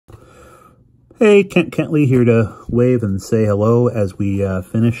Hey, Kent Kentley here to wave and say hello as we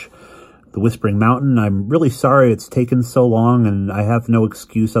finish the Whispering Mountain. I'm really sorry it's taken so long, and I have no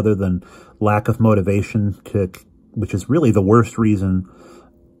excuse other than lack of motivation, which is really the worst reason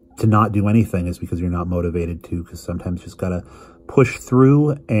to not do anything, is because you're not motivated to, because sometimes you just gotta push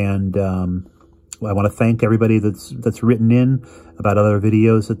through. And I want to thank everybody that's written in about other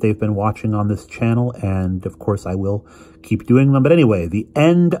videos that they've been watching on this channel, and of course I will keep doing them. But anyway, the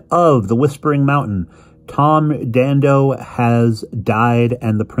end of the Whispering Mountain. Tom Dando has died,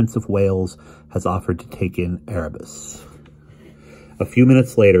 and the Prince of Wales has offered to take in Erebus. A few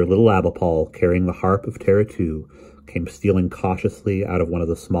minutes later, little Abapol, carrying the harp of Terra-2, came stealing cautiously out of one of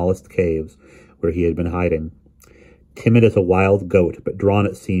the smallest caves where he had been hiding. Timid as a wild goat, but drawn,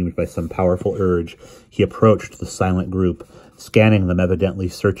 it seemed, by some powerful urge, he approached the silent group, scanning them, evidently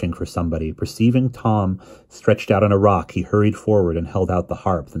searching for somebody. Perceiving Tom stretched out on a rock, he hurried forward and held out the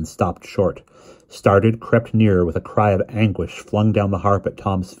harp, then stopped short. Started, crept nearer with a cry of anguish, flung down the harp at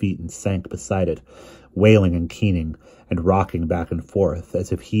Tom's feet, and sank beside it, wailing and keening, and rocking back and forth,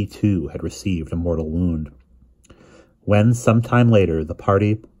 as if he, too, had received a mortal wound. When, some time later, the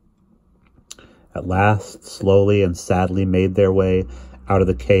party at last, slowly and sadly, made their way out of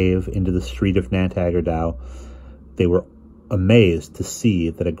the cave into the street of Nantagardau, they were amazed to see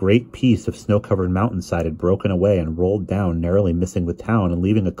that a great piece of snow-covered mountainside had broken away and rolled down, narrowly missing the town and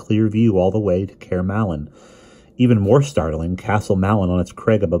leaving a clear view all the way to Caer Malin. Even more startling, Castle Malin on its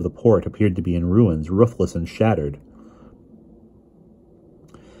crag above the port appeared to be in ruins, roofless and shattered.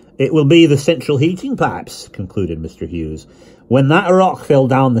 "It will be the central heating pipes," concluded Mr. Hughes. "When that rock fell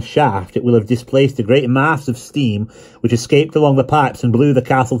down the shaft, it will have displaced a great mass of steam, which escaped along the pipes and blew the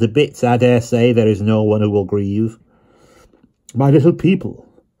castle to bits. I dare say there is no one who will grieve." "My little people,"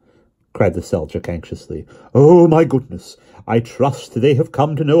 cried the Seljuk anxiously. "Oh, my goodness! I trust they have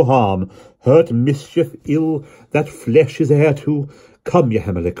come to no harm. Hurt, mischief, ill, that flesh is heir to. Come,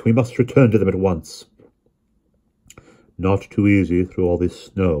 Yehemelich, we must return to them at once." "Not too easy through all this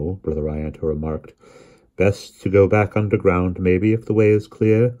snow," Brother Ianto remarked. "Best to go back underground, maybe, if the way is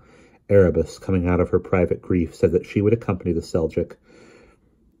clear." Erebus, coming out of her private grief, said that she would accompany the Seljuk.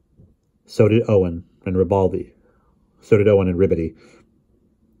 So did Owen and Ribaldi. So did Owen and Ribbity,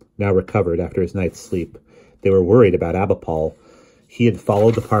 now recovered after his night's sleep. They were worried about Abapol. He had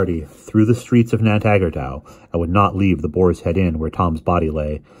followed the party through the streets of Nantagardau and would not leave the Boar's Head Inn where Tom's body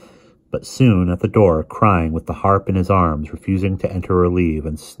lay. But soon, at the door, crying with the harp in his arms, refusing to enter or leave,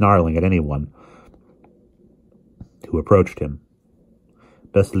 and snarling at anyone who approached him.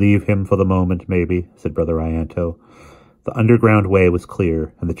 "Best leave him for the moment, maybe," said Brother Ianto. The underground way was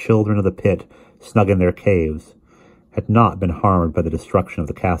clear, and the children of the pit, snug in their caves, had not been harmed by the destruction of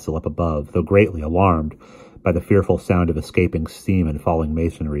the castle up above, though greatly alarmed by the fearful sound of escaping steam and falling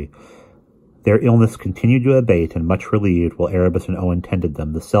masonry. Their illness continued to abate, and much relieved, while Erebus and Owen tended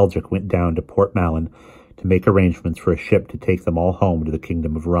them, the Seljuk went down to Port Malin to make arrangements for a ship to take them all home to the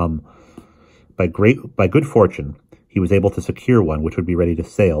Kingdom of Rum. By good fortune, he was able to secure one which would be ready to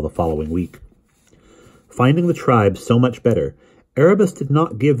sail the following week. Finding the tribe so much better, Erebus did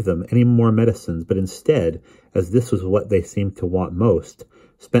not give them any more medicines, but instead, as this was what they seemed to want most,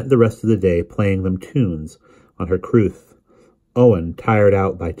 spent the rest of the day playing them tunes on her crwth. Owen, tired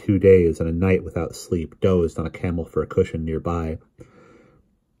out by 2 days and a night without sleep, dozed on a camel for a cushion nearby.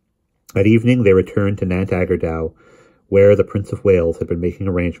 At evening they returned to Nantagardau, where the Prince of Wales had been making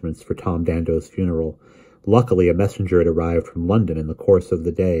arrangements for Tom Dando's funeral. Luckily, a messenger had arrived from London in the course of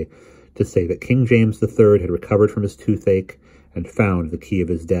the day to say that King James III had recovered from his toothache and found the key of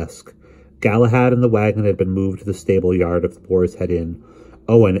his desk. Galahad and the wagon had been moved to the stable yard of the Boar's Head Inn.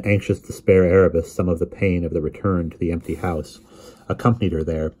 Owen, anxious to spare Erebus some of the pain of the return to the empty house, accompanied her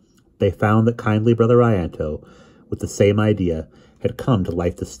there. They found that kindly Brother Ianto, with the same idea, had come to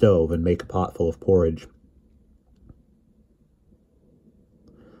light the stove and make a potful of porridge.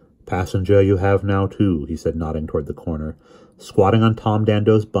 "Passenger you have now, too," he said, nodding toward the corner. Squatting on Tom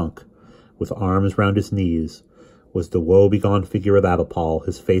Dando's bunk, with arms round his knees, was the woe-begone figure of Abapol.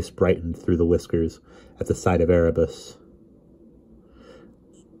 His face brightened through the whiskers at the sight of Erebus.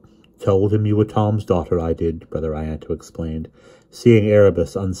 "Told him you were Tom's daughter, I did," Brother Ianto explained. Seeing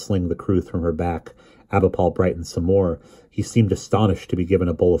Erebus unsling the crwth from her back, Abapol brightened some more. He seemed astonished to be given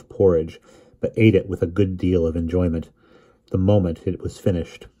a bowl of porridge, but ate it with a good deal of enjoyment the moment it was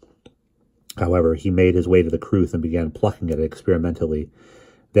finished. However, he made his way to the crwth and began plucking at it experimentally.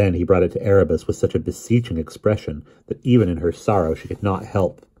 Then he brought it to Erebus with such a beseeching expression that even in her sorrow she could not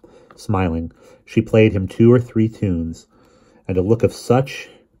help smiling. She played him 2 or 3 tunes, and a look of such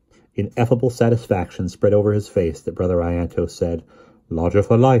ineffable satisfaction spread over his face that Brother Ianto said, Lodger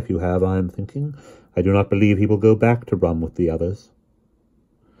for life you have, I am thinking. I do not believe he will go back to Rum with the others.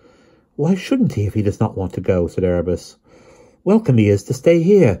 Why shouldn't he if he does not want to go, said Erebus. Welcome he is to stay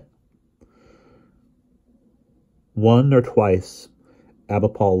here. One or twice,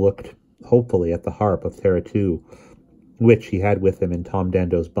 Abapol looked hopefully at the harp of Teratu, which he had with him in Tom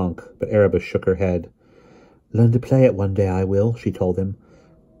Dando's bunk, but Erebus shook her head. Learn to play it one day, I will, she told him.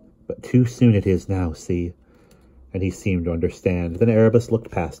 But too soon it is now, see. And he seemed to understand. Then Erebus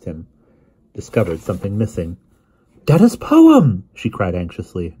looked past him, discovered something missing. Dada's poem, she cried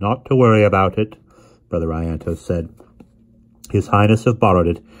anxiously. Not to worry about it, Brother Iantos said. His Highness have borrowed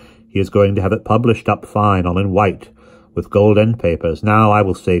it. He is going to have it published up fine, all in white, with gold end papers. Now I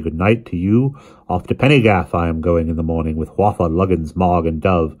will say good night to you. Off to Pennygaff I am going in the morning, with Whaffa, Luggins, Mogg, and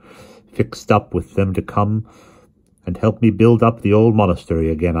Dove, fixed up with them to come and help me build up the old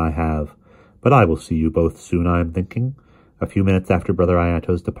monastery again I have. But I will see you both soon, I am thinking. A few minutes after Brother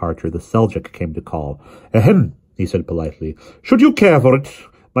Ianto's departure, the Seljuk came to call. Ahem, he said politely. Should you care for it,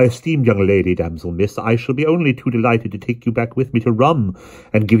 my esteemed young lady, damsel miss, I shall be only too delighted to take you back with me to Rum,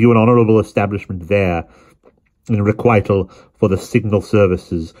 and give you an honourable establishment there, in requital for the signal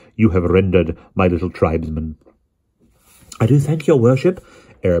services you have rendered my little tribesmen. I do thank your worship,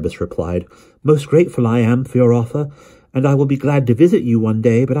 Erebus replied. Most grateful I am for your offer, and I will be glad to visit you one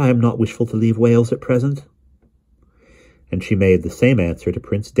day, but I am not wishful to leave Wales at present. And she made the same answer to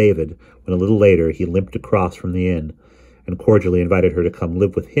Prince David, when a little later he limped across from the inn, and cordially invited her to come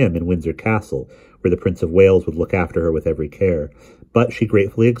live with him in Windsor Castle, where the Prince of Wales would look after her with every care. But she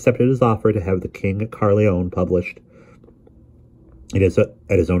gratefully accepted his offer to have the King at Carleone published at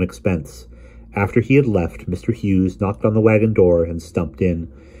his own expense. After he had left, Mr. Hughes knocked on the wagon door and stumped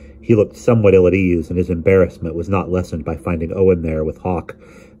in. He looked somewhat ill at ease, and his embarrassment was not lessened by finding Owen there with Hawk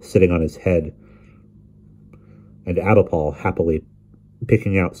sitting on his head, and Abapol happily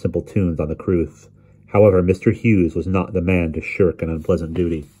picking out simple tunes on the crwth. However, Mr. Hughes was not the man to shirk an unpleasant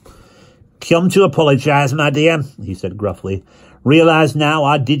duty. Come to apologize, my dear, he said gruffly. Realize now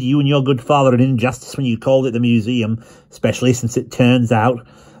I did you and your good father an injustice when you called it the museum, especially since it turns out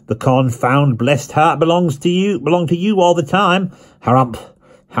the confound blessed heart belonged to you all the time. Harump,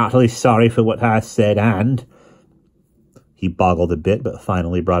 heartily sorry for what I said, and... He boggled a bit, but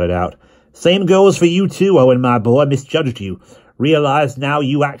finally brought it out. Same goes for you too, Owen, my boy, misjudged you. Realize now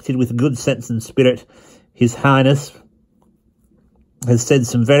you acted with good sense and spirit. His Highness has said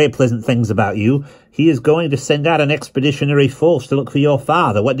some very pleasant things about you. He is going to send out an expeditionary force to look for your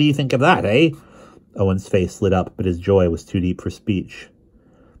father. What do you think of that, eh? Owen's face lit up, but his joy was too deep for speech.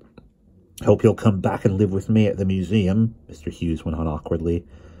 Hope you'll come back and live with me at the museum, Mr. Hughes went on awkwardly.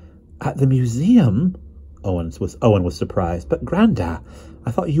 At the museum? Owen was surprised. But Granda,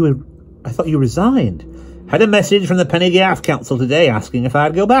 I thought you resigned. Had a message from the Pennygaff Council today asking if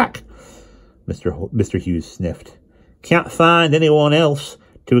I'd go back. Mr. Hughes sniffed. Can't find anyone else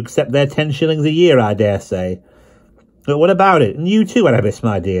to accept their 10 shillings a year, I dare say. But what about it? And you too, Erebus,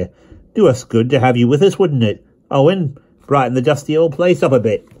 my dear. Do us good to have you with us, wouldn't it? Owen, brighten the dusty old place up a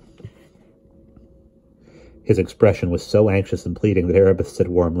bit. His expression was so anxious and pleading that Erebus said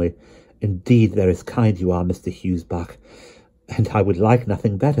warmly, Indeed, there is kind you are, Mr. Hughesbach, and I would like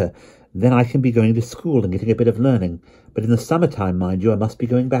nothing better. Then I can be going to school and getting a bit of learning. But in the summer-time, mind you, I must be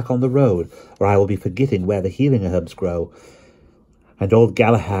going back on the road, or I will be forgetting where the healing herbs grow. And old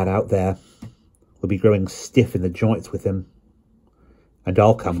Galahad out there will be growing stiff in the joints with him. And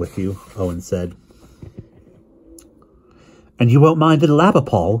I'll come with you, Owen said. And you won't mind little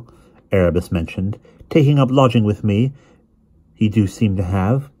Abapol, Erebus mentioned, taking up lodging with me. He do seem to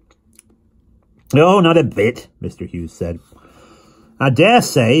have. Oh, not a bit, Mr. Hughes said. I dare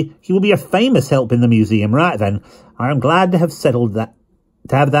say he will be a famous help in the museum. Right then, I am glad to have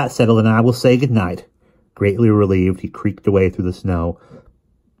that settled, and I will say good night. Greatly relieved, he creaked away through the snow.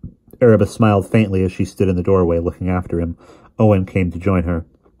 Erebus smiled faintly as she stood in the doorway looking after him. Owen came to join her.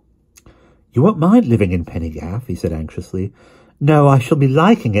 You won't mind living in Pennygaff, he said anxiously. No, I shall be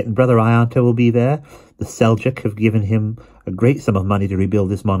liking it, and Brother Ianto will be there. The Seljuk have given him a great sum of money to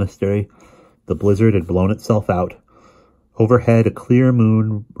rebuild this monastery. The blizzard had blown itself out. Overhead, a clear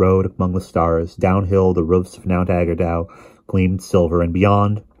moon rode among the stars. Downhill, the roofs of Mount Agardau gleamed silver, and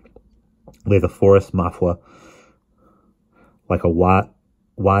beyond lay the forest Mafua, like a wide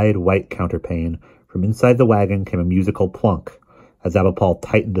white counterpane. From inside the wagon came a musical plunk, as Abapol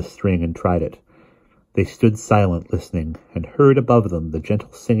tightened a string and tried it. They stood silent, listening, and heard above them the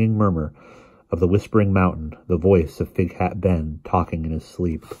gentle singing murmur of the whispering mountain, the voice of Fig Hat Ben talking in his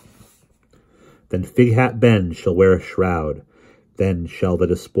sleep. Then Fig Hat Ben shall wear a shroud. Then shall the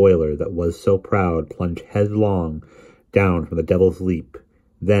despoiler that was so proud plunge headlong down from the devil's leap.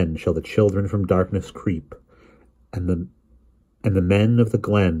 Then shall the children from darkness creep, and the men of the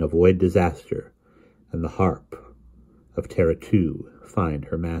glen avoid disaster, and the harp of Terra 2 find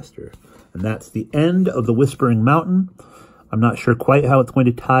her master. And that's the end of The Whispering Mountain. I'm not sure quite how it's going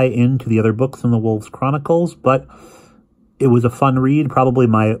to tie into the other books in the Wolves Chronicles, but it was a fun read, probably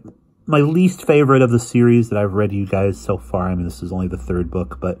my least favorite of the series that I've read you guys so far. I mean, this is only the third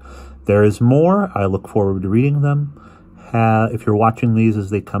book, but there is more. I look forward to reading them. If you're watching these as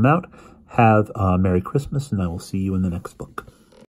they come out, have a Merry Christmas, and I will see you in the next book.